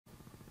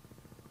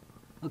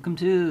Welcome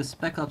to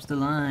Spec Ops The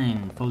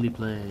Line, Foley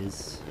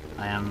plays.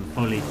 I am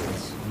Foley,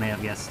 as you may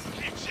have guessed.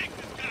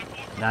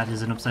 That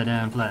is an upside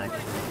down flag.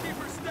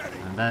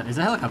 And that is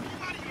a helicopter.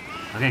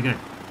 Okay, good.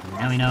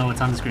 Now we know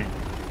what's on the screen.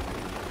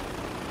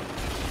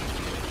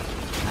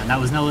 And that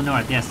was Nolan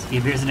North, yes, he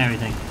appears in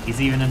everything. He's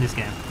even in this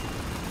game.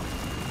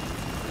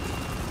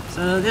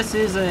 So this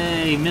is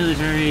a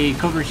military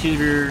cover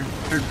shooter,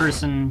 third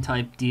person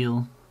type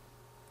deal.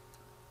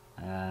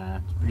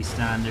 It's pretty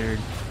standard.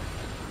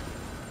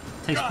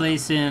 Takes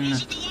place in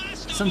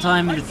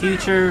sometime in the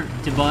future.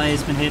 Dubai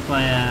has been hit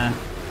by a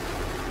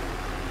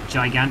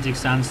gigantic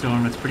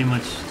sandstorm that's pretty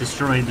much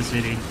destroyed the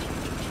city.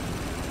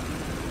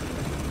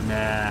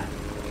 And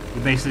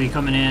you're basically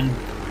coming in,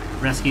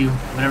 rescue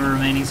whatever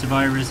remaining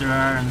survivors there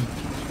are, and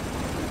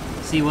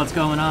see what's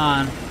going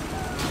on.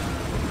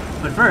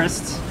 But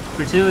first,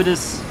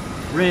 gratuitous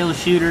rail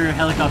shooter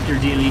helicopter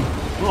dealie.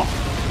 Whoa.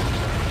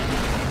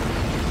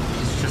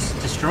 It's just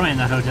destroying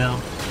that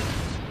hotel.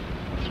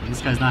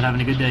 This guy's not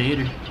having a good day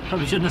either.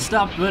 Probably shouldn't have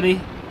stopped, buddy.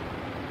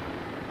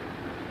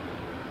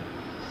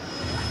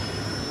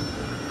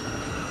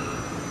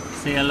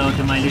 Say hello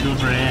to my little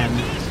friend.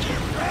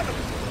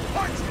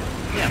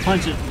 Yeah,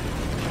 punch it.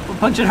 We'll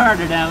punch it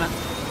harder, damn it.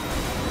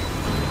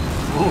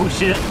 Oh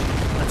shit,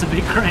 that's a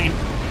big crane.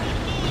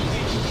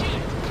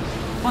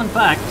 Fun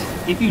fact,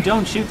 if you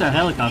don't shoot that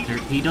helicopter,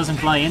 he doesn't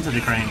fly into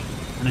the crane,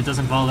 and it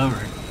doesn't fall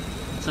over.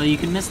 So you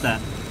can miss that.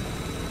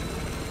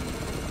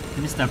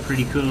 You miss that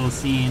pretty cool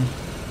scene.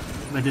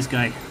 About this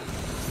guy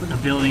putting a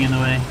building in the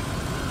way.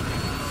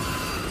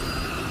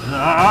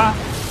 Ah!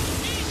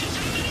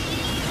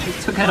 He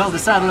took out all the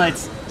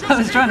satellites. I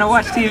was trying to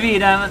watch TV,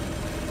 damn it.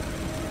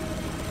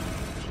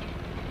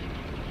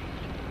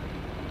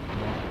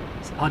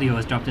 His audio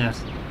has dropped out.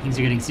 Things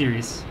are getting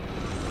serious.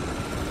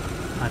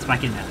 Oh, it's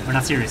back in now. We're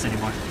not serious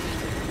anymore.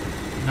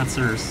 We're not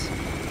serious.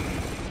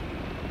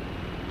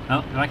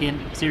 Oh, back in.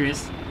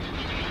 Serious.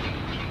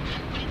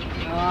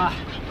 Ah!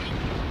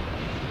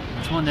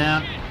 That's one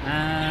down.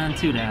 And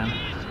two down.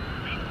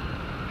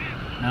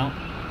 No,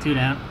 two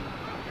down.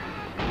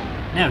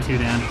 Now two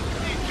down.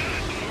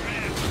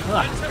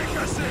 Ugh.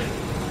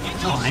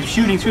 Oh, I'm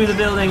shooting through the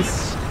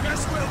buildings.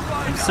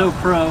 I'm so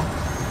pro.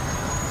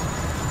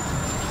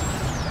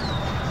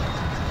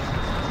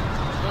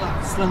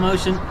 Ugh, slow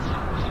motion.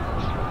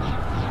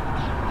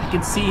 I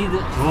can see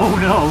the... Oh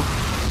no!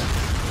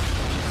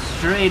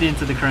 Straight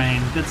into the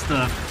crane. Good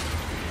stuff.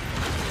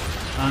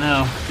 Oh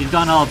no, we've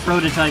gone all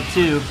prototype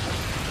too.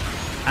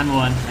 And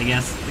one, I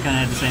guess. They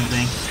kind of had the same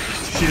thing.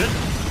 Shit!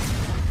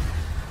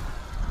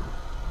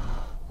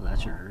 Well, that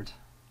sure hurt.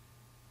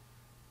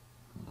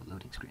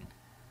 Loading screen.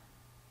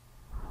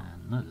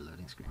 And another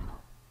loading screen.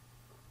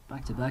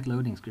 Back-to-back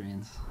loading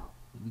screens.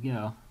 Here we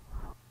go.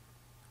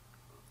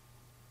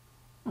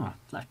 Oh,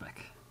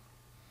 flashback.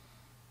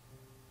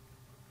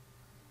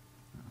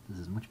 Oh, this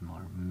is much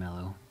more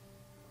mellow.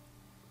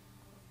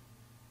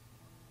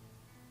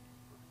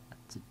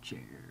 That's a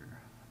chair.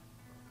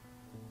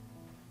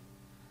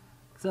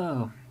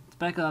 So,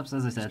 Spec Ops,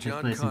 as I said, takes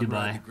place in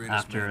Dubai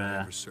after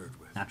a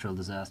natural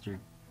disaster.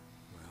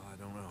 Well, I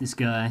don't know. This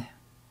guy,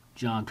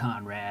 John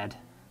Konrad,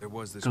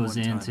 goes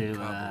in to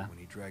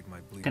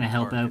kind of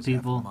help out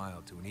people,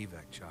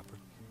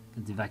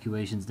 get the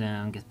evacuations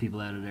down, get people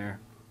out of there.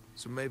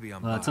 So maybe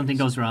But something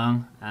goes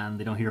wrong, and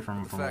they don't hear from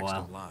him for a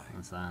while.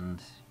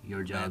 And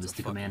your job is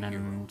to come in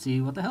and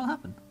see what the hell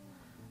happened.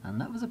 And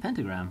that was a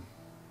pentagram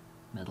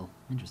medal.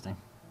 Interesting.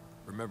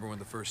 Remember when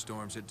the first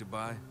storms hit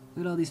Dubai?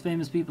 Look at all these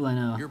famous people I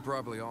know. You're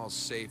probably all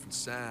safe and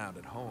sound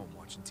at home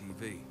watching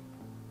TV.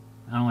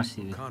 I don't watch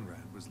TV.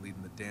 Konrad was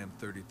leading the damn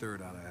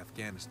 33rd out of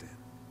Afghanistan.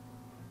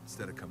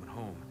 Instead of coming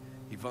home,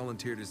 he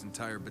volunteered his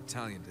entire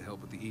battalion to help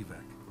with the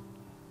evac.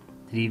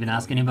 Did he even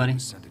ask anybody?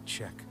 Send a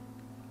check.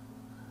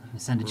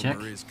 Send a check?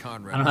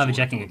 I don't have a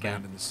checking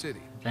account. In the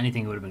city. If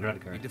anything, it would have been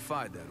credit card. He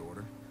defied that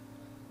order,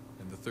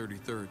 and the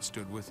 33rd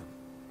stood with him.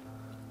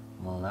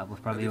 Well, that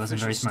probably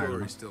wasn't very smart. The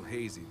story's still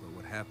hazy about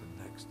what happened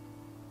next.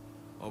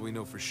 All we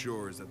know for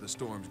sure is that the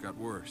storms got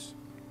worse.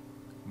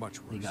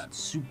 Much worse. They got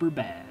super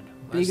bad.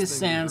 Biggest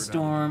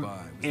sandstorm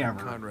ever.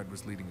 Konrad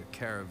was leading a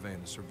caravan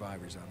of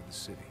survivors out of the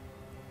city.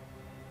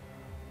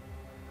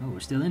 Oh, we're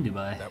still in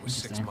Dubai. That was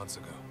 6 months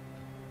ago.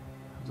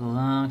 It was a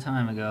long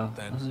time ago.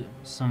 Then, those are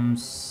some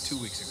 2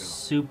 weeks ago,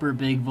 super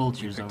big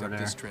vultures over there.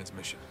 This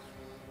transmission.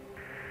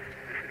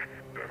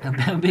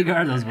 How big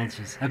are those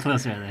vultures? How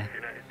close are they?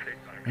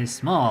 They're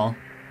small,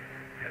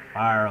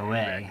 far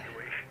away.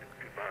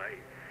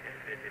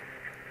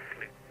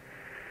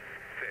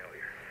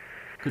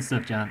 Good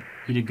stuff, John.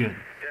 You did good.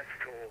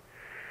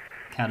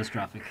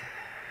 Catastrophic.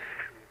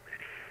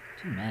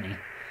 Too many.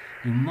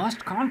 You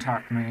must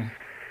contact me.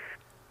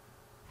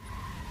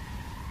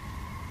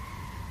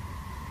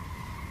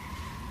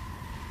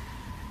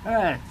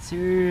 Alright,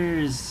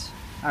 here's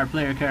our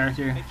player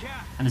character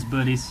and his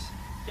buddies.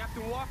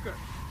 Captain Walker.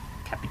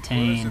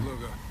 Captain.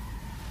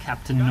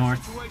 Captain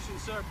North.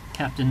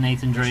 Captain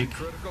Nathan Drake.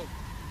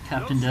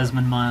 Captain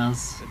Desmond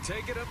Miles. Then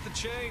take it up the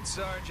chain,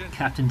 Sergeant.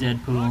 Captain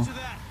Deadpool.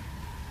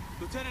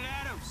 Lieutenant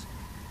Adams.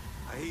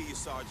 I hear you,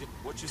 Sergeant.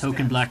 What's your Token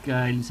status? black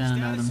guy, Lieutenant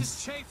Status Adams.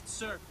 is chafed,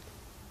 sir.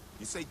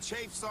 You say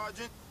chafe,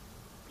 Sergeant?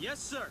 Yes,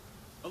 sir.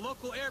 A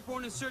local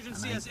airborne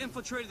insurgency has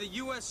infiltrated the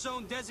U.S.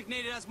 zone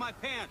designated as my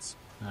pants.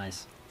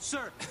 Nice.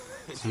 Sir,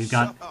 So you've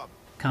got Shut up,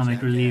 comic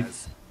jackass.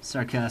 relief,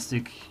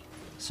 sarcastic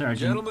sergeant.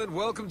 Gentlemen,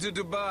 welcome to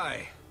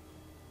Dubai.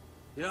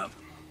 yep.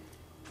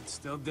 It's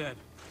still dead.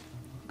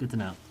 Good to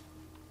know.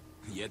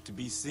 Yet to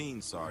be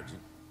seen, Sergeant.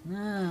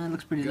 Nah, it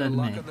looks pretty Got a dead to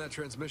lock me. on that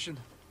transmission?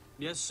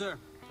 Yes, sir.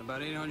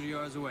 About 800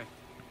 yards away.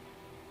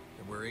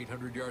 And we're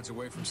 800 yards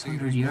away from seeing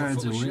 100 who's more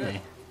yards full of shit.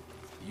 away.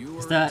 You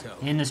Is or that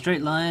Intel? in a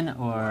straight line,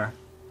 or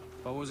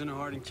If I wasn't a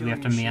hard and do we killing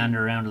have to machine,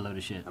 meander around a load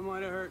of shit? I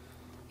might have hurt.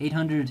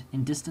 800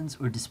 in distance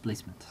or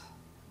displacement?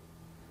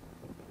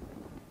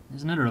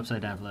 There's another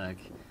upside down flag.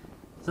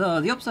 So,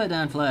 the upside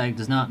down flag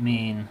does not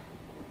mean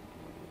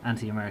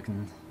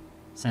anti-American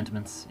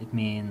sentiments. It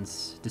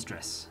means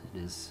distress. It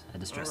is a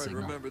distress All right,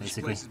 signal, remember, this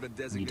basically. place has been When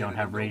you designated don't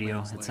have a no radio,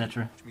 man's land,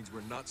 etc. Which means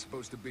we're not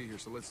supposed to be here,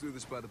 so let's do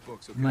this by the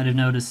books, okay? You might have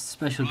noticed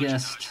special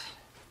guest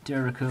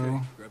Jericho Okay,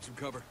 grab some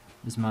cover.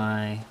 is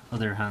my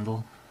other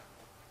handle.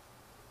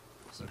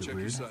 It's a Now bit check your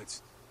weird.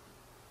 sights.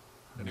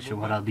 I'm Any not sure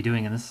what movement? I'll be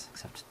doing in this,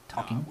 except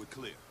talking We're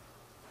clear.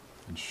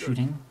 and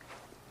shooting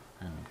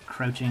and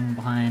crouching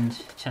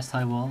behind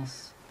chest-high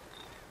walls.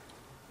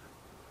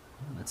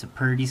 Oh, that's a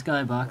purdy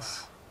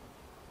skybox.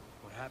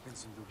 What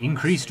happens in Dubai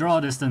Increased stays- draw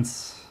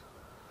distance.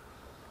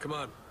 Come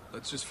on,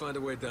 let's just find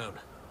a way down.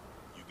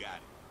 You got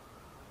it.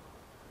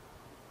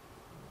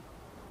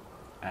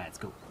 Alright, let's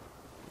go.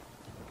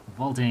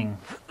 Vaulting.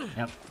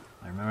 Yep,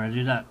 I remember how to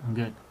do that. I'm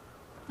good.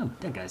 Oh,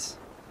 dead guys.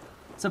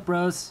 What's up,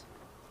 bros?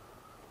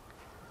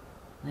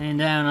 Laying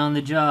down on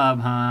the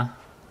job, huh?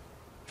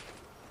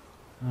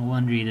 No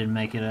wonder you didn't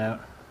make it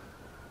out.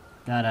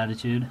 That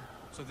attitude.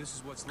 So this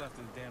is what's left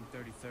of the damn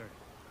 33rd.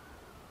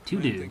 Two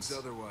Man thinks dudes.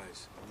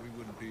 otherwise, or we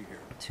wouldn't be here.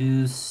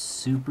 Two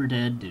super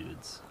dead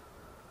dudes.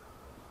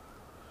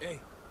 Hey,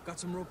 got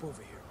some rope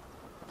over here.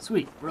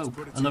 Sweet, rope.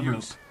 put it I to love rope.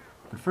 use.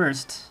 But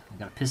first, I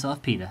gotta piss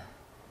off PETA.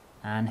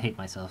 And hate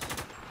myself.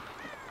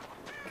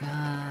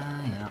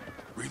 Yeah.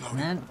 Reloading.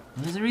 Man,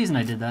 there's a reason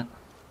I did that.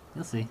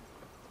 You'll see.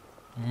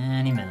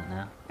 Any minute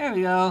now. There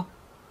we go.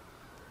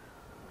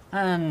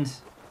 And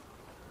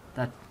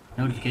that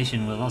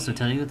notification will also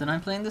tell you that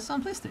I'm playing this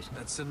on PlayStation.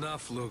 That's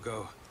enough,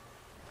 Lugo.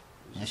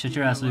 Yeah, shut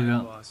your ass, Keep my line,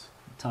 Lugo. boss.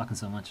 I'm talking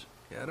so much.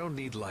 Yeah, I don't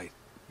need light.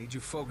 Need you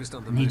focused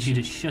on the I need you mission.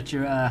 to shut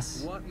your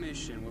ass. What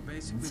mission? We're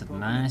basically It's a poking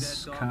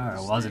nice dead dog car. with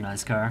It a was a stick.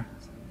 nice car.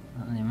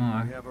 Not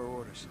anymore. We have our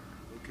orders.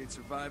 Locate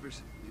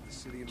survivors, leave the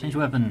city Change immediately.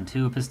 weapon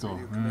to a pistol.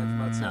 Radio command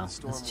from outside No, the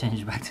storm let's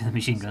change it back to the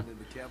machine gun. Send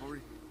in the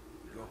cavalry.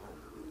 Go home.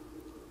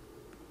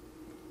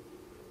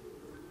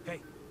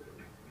 Hey,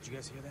 did you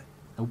guys hear that?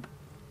 Nope.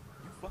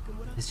 You fucking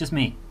with us? It's just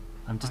me.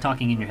 I'm just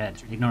talking in your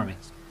head. Ignore me.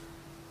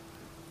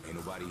 Ain't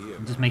nobody here.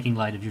 I'm just making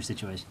light of your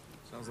situation.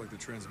 Sounds like the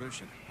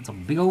transmission. It's a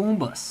big old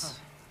bus.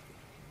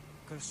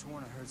 Could have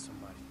sworn I heard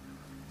somebody.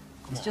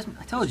 It's just,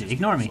 I told you,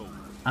 ignore me.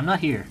 I'm not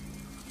here.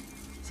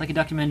 It's like a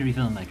documentary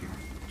filmmaker.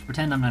 Just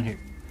pretend I'm not here.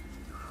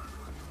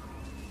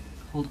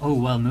 Hold, oh,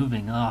 while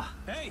moving. Ah,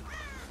 Hey,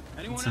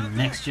 anyone out some there?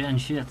 next gen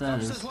shit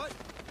that Says is. what?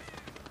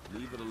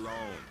 Leave it alone.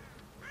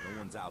 No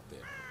one's out there.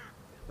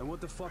 Then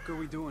what the fuck are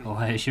we doing? Oh,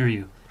 I assure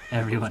you,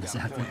 everyone is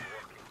out there.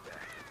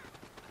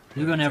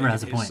 Hugo never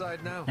has a His point.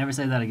 side now. Never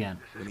say that again.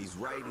 When he's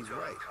right, he's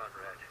right.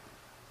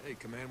 Hey,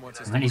 command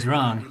wants us When to he's wait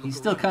while we wrong, look he's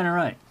still around. kind of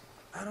right.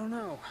 I don't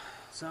know.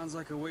 Sounds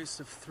like a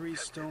waste of 3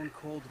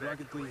 stone-cold,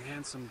 ruggedly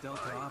handsome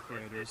Delta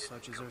operators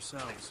such as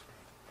ourselves.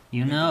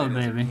 You know,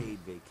 baby. Paid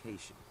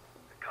vacation.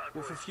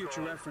 Well, for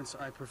future reference,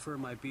 I prefer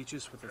my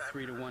beaches with a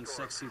 3-to-1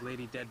 sexy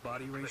lady dead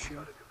body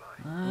ratio.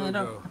 I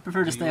Lugo, prefer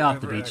to do stay you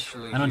off the ever beach.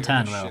 actually I don't hear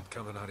tan the well. shit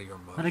coming out of your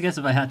mouth? But I guess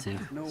if I had to,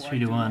 No, 3 I to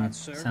do 1 not,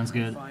 sir. sounds I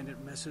good. find it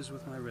messes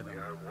with my rhythm.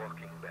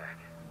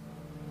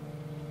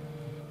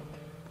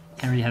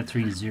 Can't really have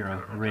 3 to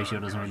 0. The ratio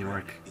doesn't really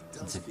work It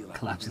since does it feel like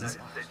collapses.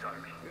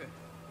 Good.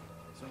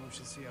 Someone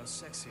should see how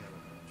sexy I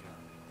look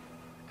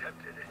in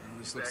that job.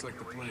 This looks like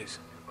the place.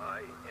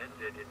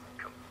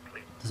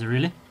 Does it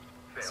really?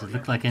 Does it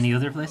look like any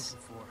other place?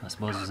 I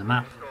suppose there's a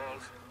map.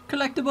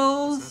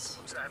 Collectibles!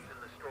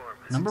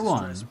 Number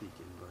 1. Speaking,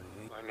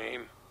 buddy. My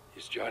name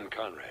is John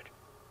Konrad,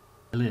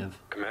 I live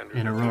commander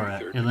in of the Aurora,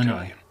 33rd Illinois.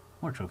 Battalion,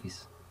 More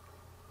trophies.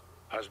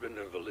 husband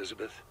of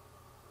Elizabeth,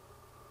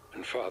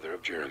 and father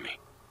of Jeremy.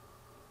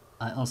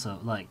 I also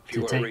like If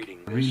you to are take reading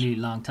a this, really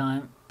long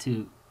time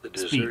to The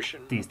speak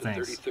desertion these of the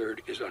things. 33rd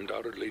is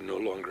undoubtedly no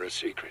longer a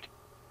secret.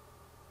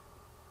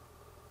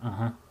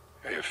 Uh-huh.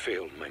 I have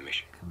failed my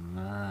mission. Come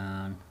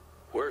on.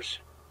 Worse,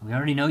 We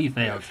already know you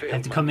failed. I failed You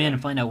have to my come in men.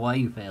 and find out why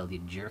you failed, you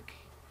jerk.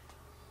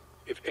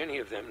 if any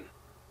of them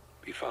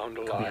be found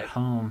Could be alive, at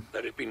home,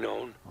 let it be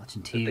known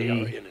watching that they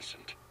are TV,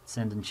 innocent.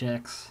 sending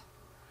checks.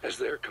 As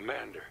their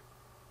commander,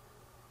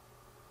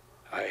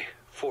 I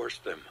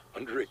forced them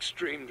under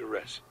extreme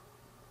duress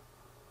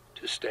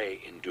to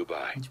stay in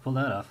Dubai. How'd you pull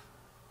that off?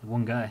 The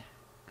one guy.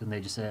 Couldn't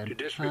they just said, To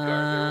disregard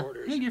their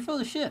orders. You're full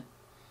of shit.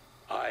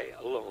 I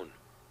alone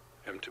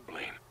am to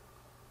blame.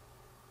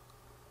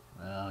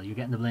 Well, you're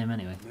getting the blame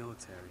anyway.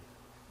 Military.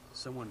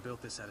 Someone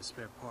built this out of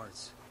spare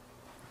parts.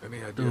 Any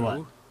idea Do what?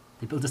 who?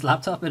 They built this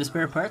laptop out of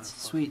spare parts?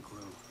 Sweet. Clue.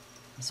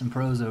 There's some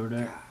pros over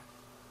there.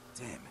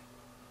 Damn it.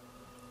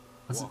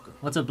 Walker,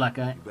 What's up, black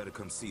guy? you better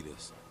come see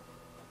this.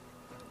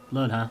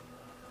 Blood, huh?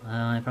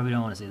 I probably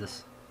don't want to see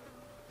this.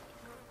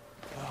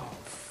 Oh,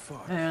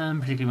 fuck. I don't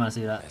particularly want to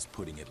see that. That's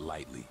putting it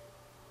lightly.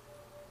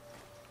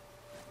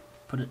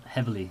 Put it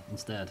heavily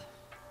instead.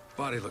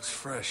 Body looks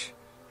fresh.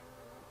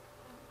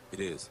 It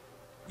is.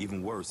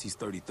 Even worse, he's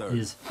 33rd. It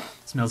is.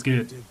 Smells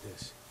good. Dig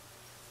this.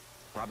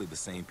 Probably the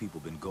same people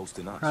been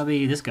ghosting us.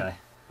 Probably this guy.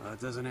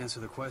 It doesn't answer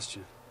the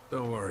question.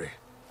 Don't worry.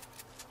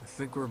 I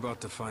think we're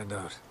about to find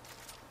out.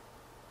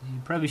 You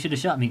probably should have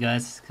shot me,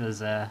 guys, because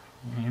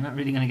you're not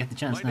really going to get the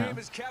chance My now. name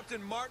is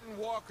Captain Martin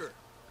Walker.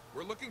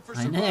 We're looking for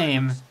My survivors.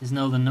 name is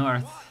Nolan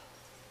North.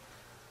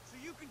 So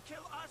you can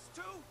kill us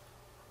too?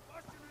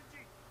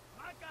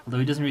 Although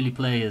he doesn't really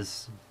play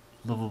his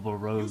lovable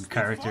rogue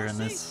character in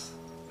this.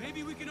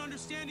 Maybe we can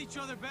understand each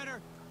other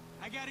better.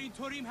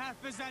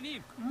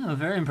 Oh,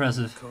 very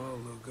impressive. Call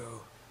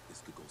Lugo.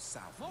 This could go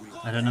south real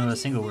I don't know a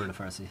single word of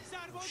Farsi.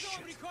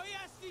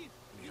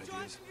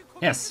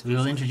 Yes, we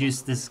will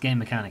introduce this game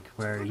mechanic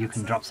where you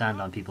can drop sand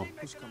on people,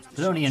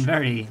 but only in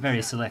very,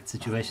 very select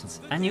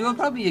situations. And you will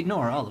probably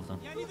ignore all of them.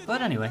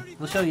 But anyway,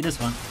 we'll show you this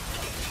one.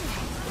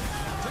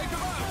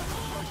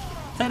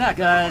 Take that,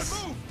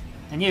 guys!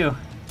 And you.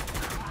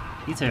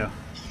 You too.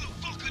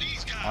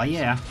 Oh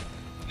yeah.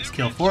 Let's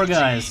kill 4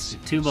 guys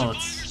with 2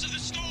 bullets.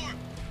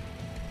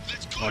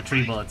 Or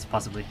 3 bullets,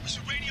 possibly.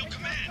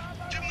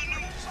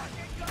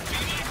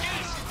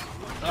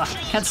 Ugh,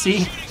 can't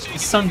see. The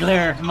sun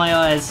glare in my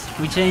eyes.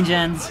 Can we change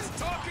ends?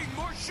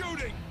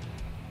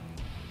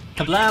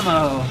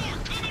 Kablamo!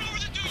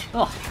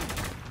 Oh,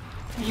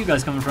 where are you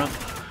guys coming from?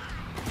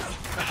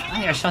 I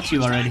think I shot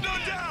you already.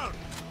 I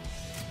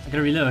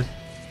gotta reload.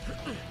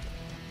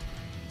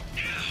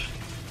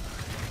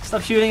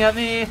 Stop shooting at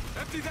me!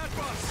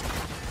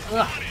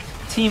 Ugh,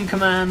 team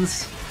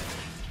commands.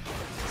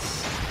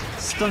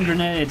 Stun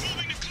grenade.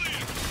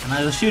 And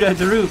I will shoot out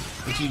the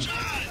roof, which you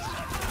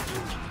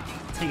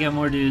take out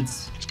more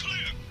dudes.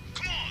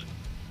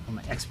 With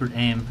my expert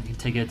aim, I can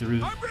take out the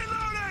roof.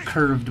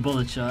 Curved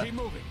bullet shot. Keep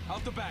moving.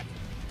 Out the back.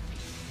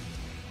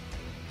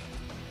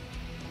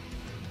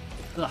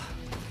 Ugh.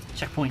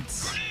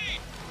 Checkpoints.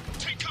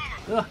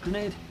 Ugh,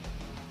 grenade.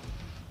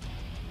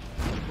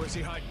 Where's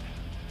he hiding?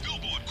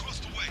 Billboard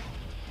crossed the way.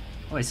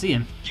 Oh, I see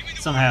him.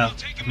 Somehow,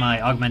 with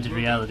my augmented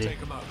reality. Take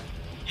him out.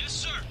 Yes,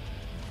 sir.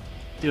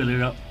 Do it,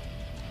 Lugo.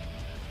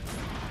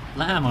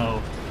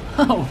 Lamo.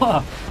 Oh,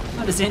 wow.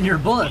 That is in your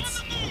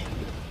bullets.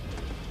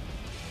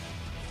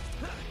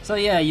 So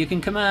yeah, you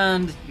can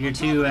command your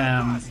 2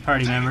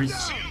 party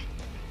members.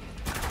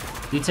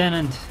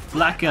 Lieutenant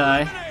Black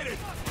Guy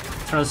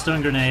throws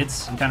stun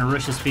grenades and kind of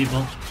rushes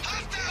people.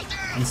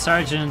 And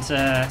Sergeant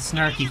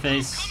Snarky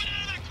Face,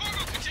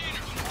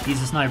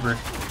 he's a sniper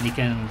and he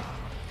can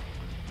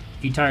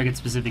target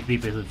specific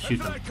people who shoot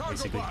them,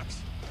 basically.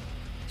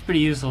 It's pretty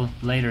useful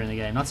later in the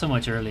game, not so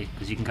much early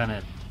because you can kind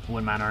of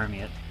one-man army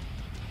it.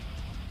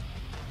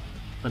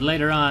 But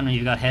later on, when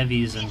you've got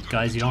heavies and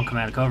guys you don't come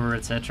out of cover,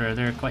 etc.,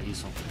 they're quite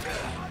useful.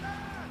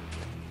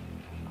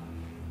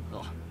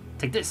 Oh,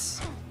 take this!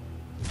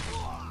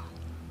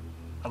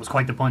 That was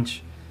quite the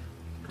punch.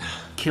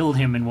 Killed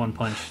him in 1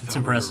 punch. It's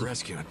impressive.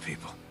 Rescuing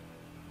people.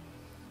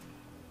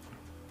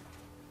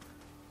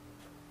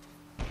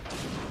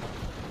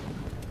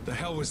 The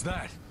hell was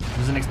that? It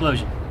was an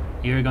explosion.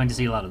 You're going to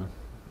see a lot of them.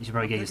 You should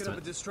probably get used Picking to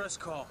up a it. distress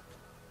call.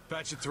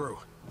 Patch it through.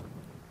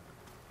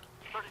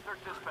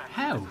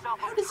 How?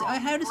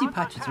 How does he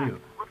patch it through?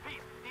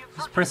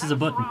 Just presses a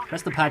button.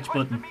 Press the patch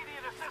button.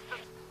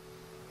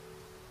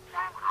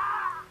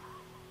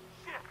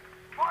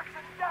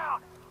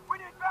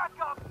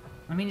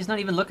 I mean, he's not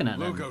even looking at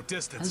them. Lugo, How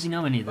does distance. he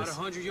know any of About this?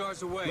 100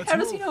 yards away. How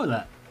does he know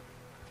that?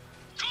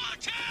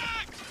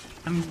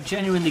 I'm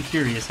genuinely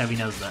curious how he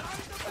knows that.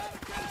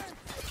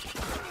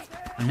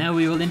 And now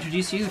we will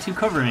introduce you to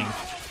covering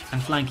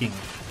and flanking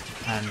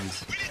and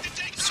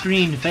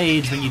screen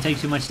fades when you take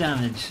too much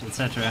damage,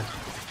 etc.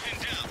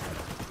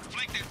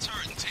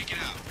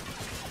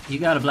 You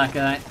got it, Black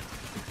Guy.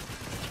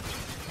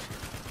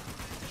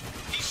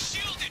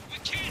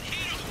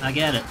 I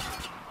get it.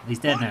 He's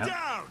dead now.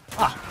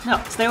 Ah,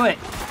 no, stay away.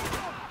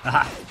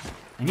 Aha.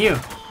 And you.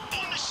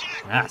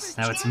 Yes,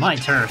 now it's my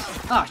turret.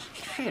 Ah,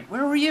 shit,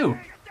 where were you?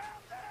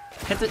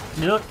 Hit the...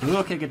 No,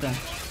 okay, get down.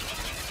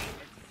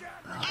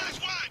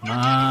 Come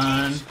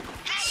on.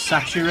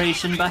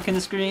 Saturation back in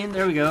the screen.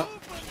 There we go.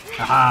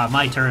 Aha,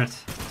 my turret.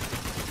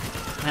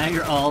 Now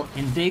you're all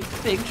in big,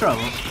 big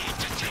trouble.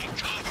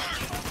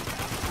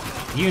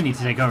 You need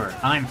to take over.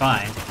 I'm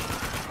fine.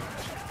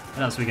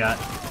 What else we got?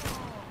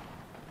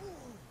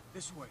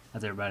 This way.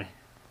 That's everybody.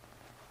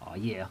 Oh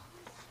yeah.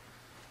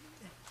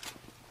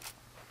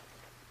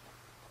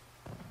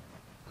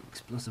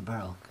 Explosive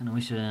barrel. Kinda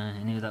wish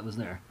I knew that was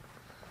there.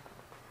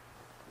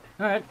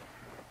 Alright.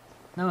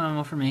 No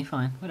ammo for me,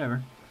 fine.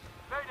 Whatever.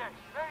 Mayday!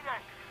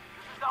 Mayday!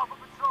 This is Alpha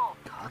Patrol.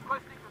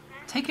 God.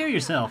 Take care of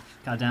yourself.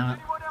 God damn it.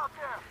 Anyone out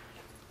there?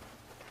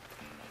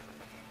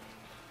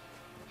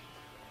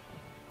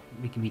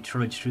 making me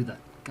trudge through that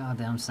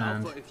goddamn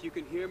sand. Alpha, if you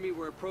can hear me,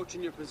 we're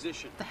approaching your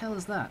position. What the hell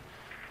is that?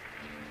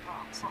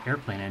 It's an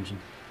airplane engine.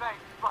 Thank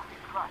fucking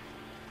Christ.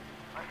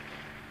 I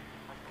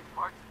think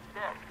Mark's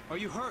dead. Are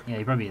you hurt? Yeah,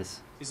 he probably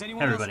is. Is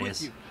anyone Everybody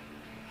else with is. you?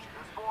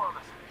 There's 4 of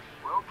us.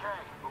 We're okay,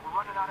 but we're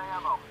running out of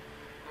ammo.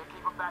 Can't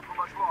keep them back for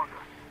much longer.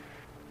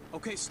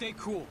 Okay, stay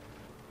cool.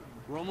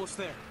 We're almost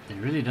there. They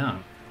really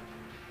don't.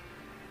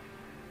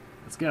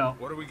 Let's go.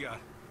 What do we got?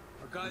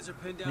 Our guys are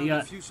pinned down We in the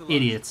got fuselage.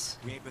 idiots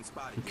We ain't been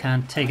spotted who yet.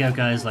 can't take out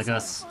guys like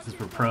us because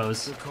we're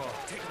pros. Good call.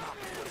 Take them out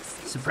before they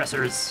see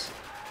Suppressors.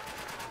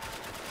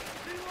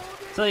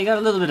 So you got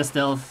a little bit of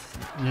stealth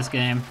in this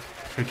game.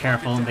 If you're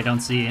careful and they don't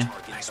see you.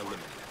 target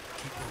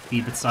eliminated. Be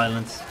a bit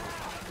silent.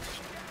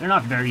 They're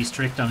not very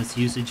strict on its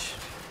usage.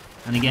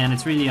 And again,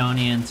 it's really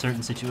only in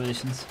certain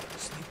situations.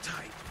 Sleep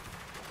tight.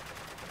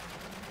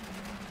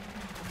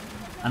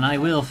 And I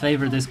will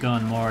favour this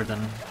gun more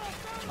than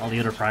all the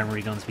other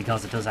primary guns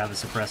because it does have a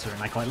suppressor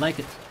and I quite like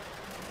it.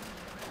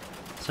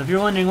 So if you're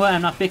wondering why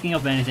I'm not picking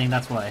up anything,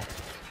 that's why.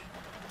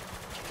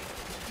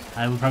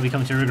 I will probably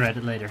come to regret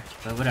it later,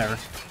 but whatever.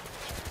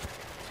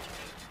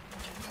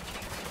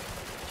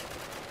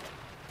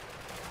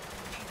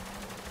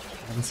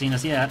 Haven't seen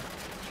us yet.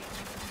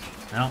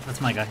 No,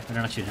 that's my guy. Better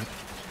not shoot him.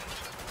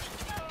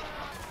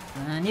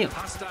 And you.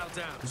 Hostile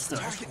down. Good stuff.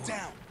 Target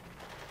down.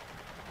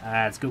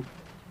 Alright, let's go.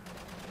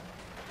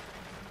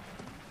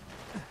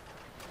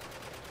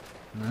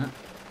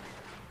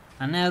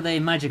 And now they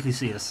magically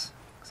see us,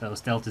 so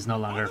stealth is no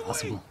longer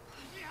possible.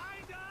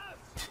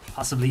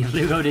 Possibly if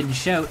Lugo didn't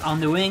shout on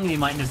the wing, they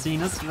mightn't have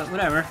seen us, but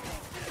whatever.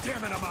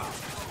 Damn it, I'm out.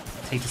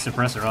 Take the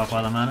suppressor off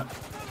while I'm at it.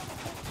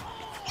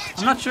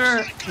 I'm not sure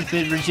if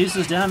it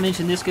reduces damage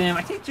in this game.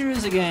 I think there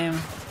is a game.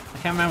 I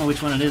can't remember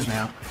which one it is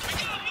now.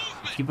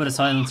 If you put a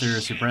silencer or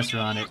a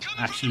suppressor on, it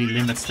actually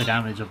limits the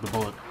damage of the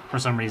bullet for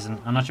some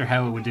reason. I'm not sure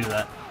how it would do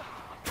that.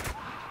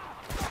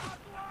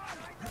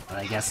 But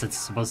I guess it's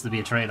supposed to be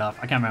a trade-off.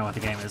 I can't remember what the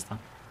game is though.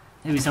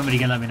 Maybe somebody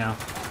can let me know.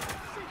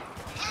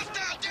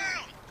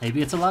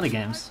 Maybe it's a lot of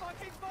games.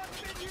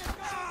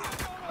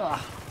 Ugh.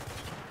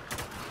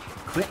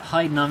 Quit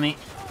hiding on me.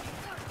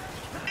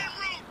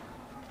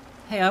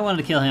 Hey, I wanted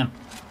to kill him.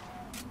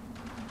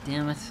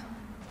 Damn it.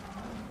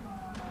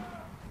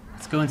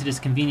 Let's go into this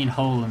convenient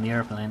hole in the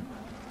airplane.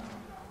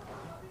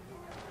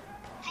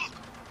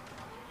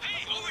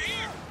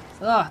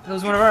 Ah, that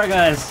was one of our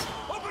guys.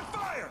 Open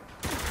fire.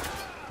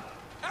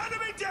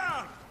 Enemy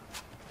down.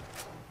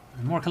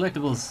 And more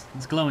collectibles.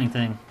 This glowing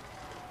thing.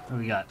 What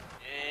do we got?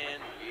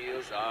 And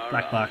wheels are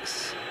Black up.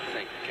 box.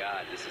 Thank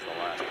God this is the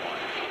last one.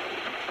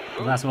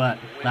 The last what?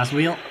 Last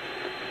wheel?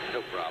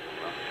 No problem,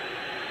 bro.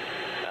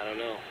 I don't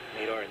know.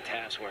 Nadar and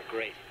TAS weren't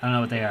great. I don't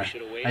know what they are.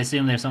 I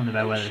assume there's something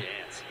about No weather.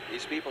 chance.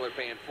 These people are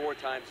paying 4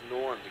 times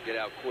norm to get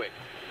out quick.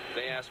 If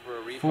they ask for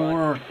a refund,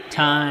 4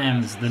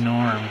 times the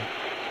norm.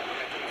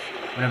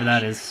 Whatever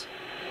that is.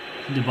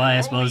 In Dubai,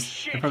 I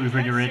suppose. They're probably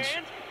pretty rich.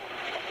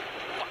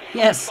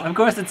 Yes, of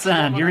course it's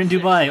sand. You're in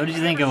Dubai. What did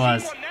you think it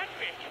was?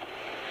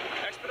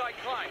 Expedite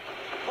climb.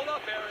 Pull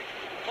up, Eric.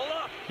 Pull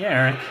up.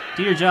 Yeah, Eric.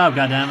 Do your job,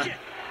 goddammit. Engines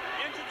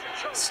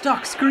are choked.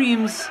 Stock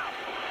screams.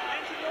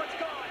 Engine one's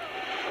gone.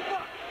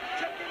 Fuck.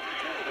 Check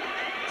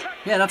engine 2. Check.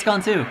 Yeah, that's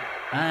gone too.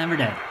 And we're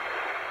dead.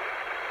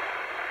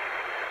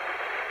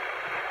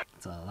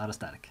 It's a lot of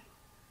static.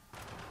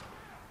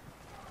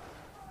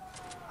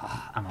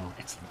 Ah, ammo.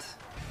 Excellent.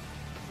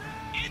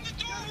 In the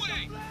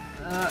doorway.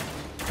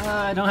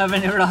 I don't have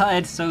anywhere to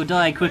hide, so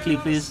die quickly,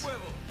 please.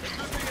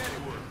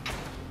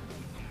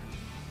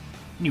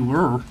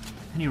 Anywhere.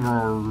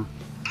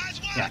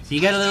 Yeah, so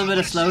you get a little bit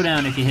of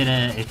slowdown if you hit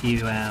a, if you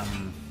get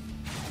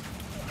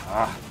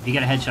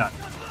a headshot.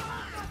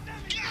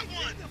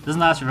 Doesn't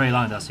last for very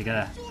long though, so you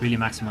gotta really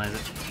maximize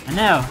it. And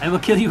now, I will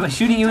kill you by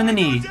shooting you in the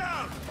knee.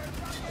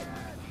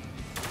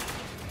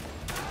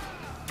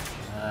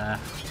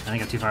 I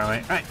think I'm too far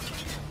away. Alright.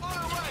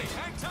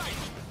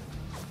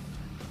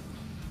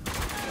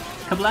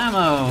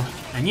 Kablamo!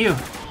 And you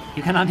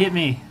cannot hit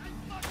me.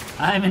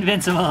 I'm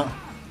invincible.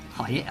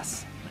 Oh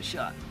yes, a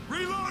shot.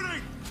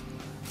 Reloading.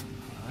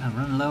 I'm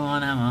running low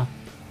on ammo,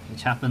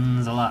 which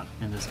happens a lot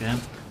in this game.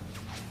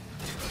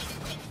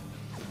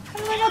 How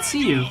did I not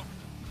see you?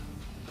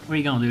 Where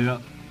you going,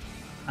 Lugo?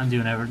 I'm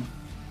doing everything.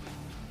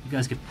 You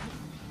guys could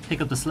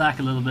pick up the slack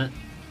a little bit.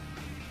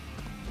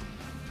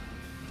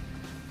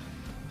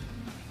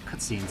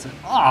 Cutscenes.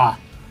 Ah!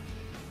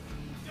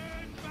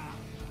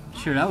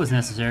 Sure, that was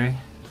necessary.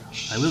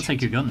 I will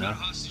take your gun though.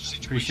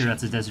 Pretty sure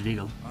that's a Desert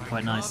Eagle.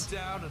 Quite nice. Calm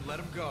down and let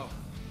him go.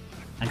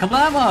 And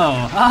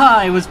kablamo! Ah,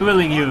 I was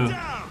fooling you.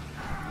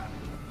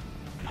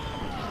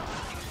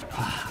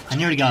 Ah, I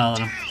nearly got all of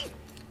them.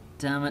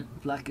 Damn it,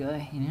 black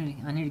guy.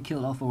 I nearly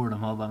killed all 4 of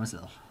them all by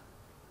myself.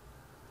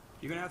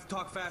 You're gonna have to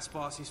talk fast,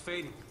 boss. He's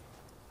fading.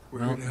 We're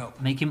Well, here to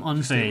help. make him Stay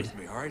unfade. with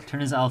me, all right? Turn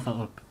his alpha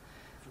up.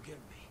 Forgive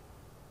me.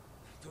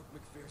 I took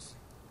McPherson.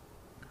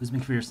 Who's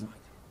McPherson?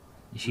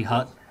 Is she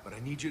hot? But I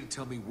need you to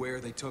tell me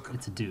where they took him.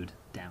 It's a dude.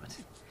 Damn it.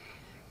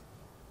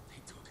 They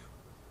took him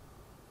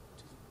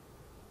to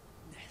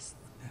the nest.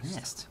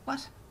 Nest.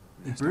 What?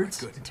 That's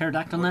birds? not good.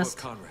 Pterodactyl What about nest?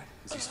 Konrad?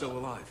 Is he still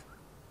alive?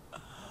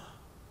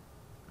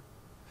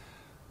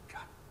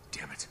 God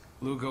damn it.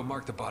 Lugo,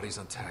 mark the bodies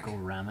on tag. Go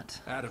ram it.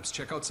 Adams,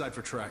 check outside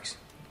for tracks.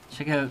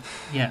 Check out,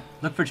 yeah,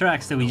 look for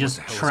tracks that we Know what just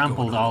the hell is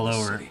trampled going on all in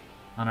this over city.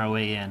 on our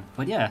way in.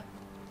 But yeah.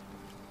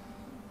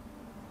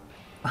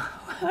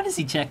 What is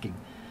he checking?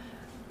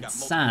 It's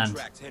sand.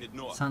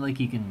 It's not like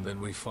you can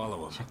Then we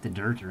follow him. check the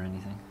dirt or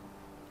anything.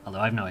 Although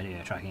I have no idea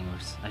how tracking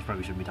works. I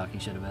probably shouldn't be talking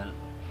shit about it.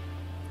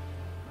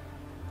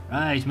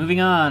 Right, moving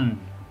on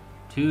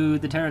to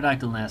the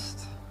pterodactyl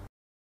nest.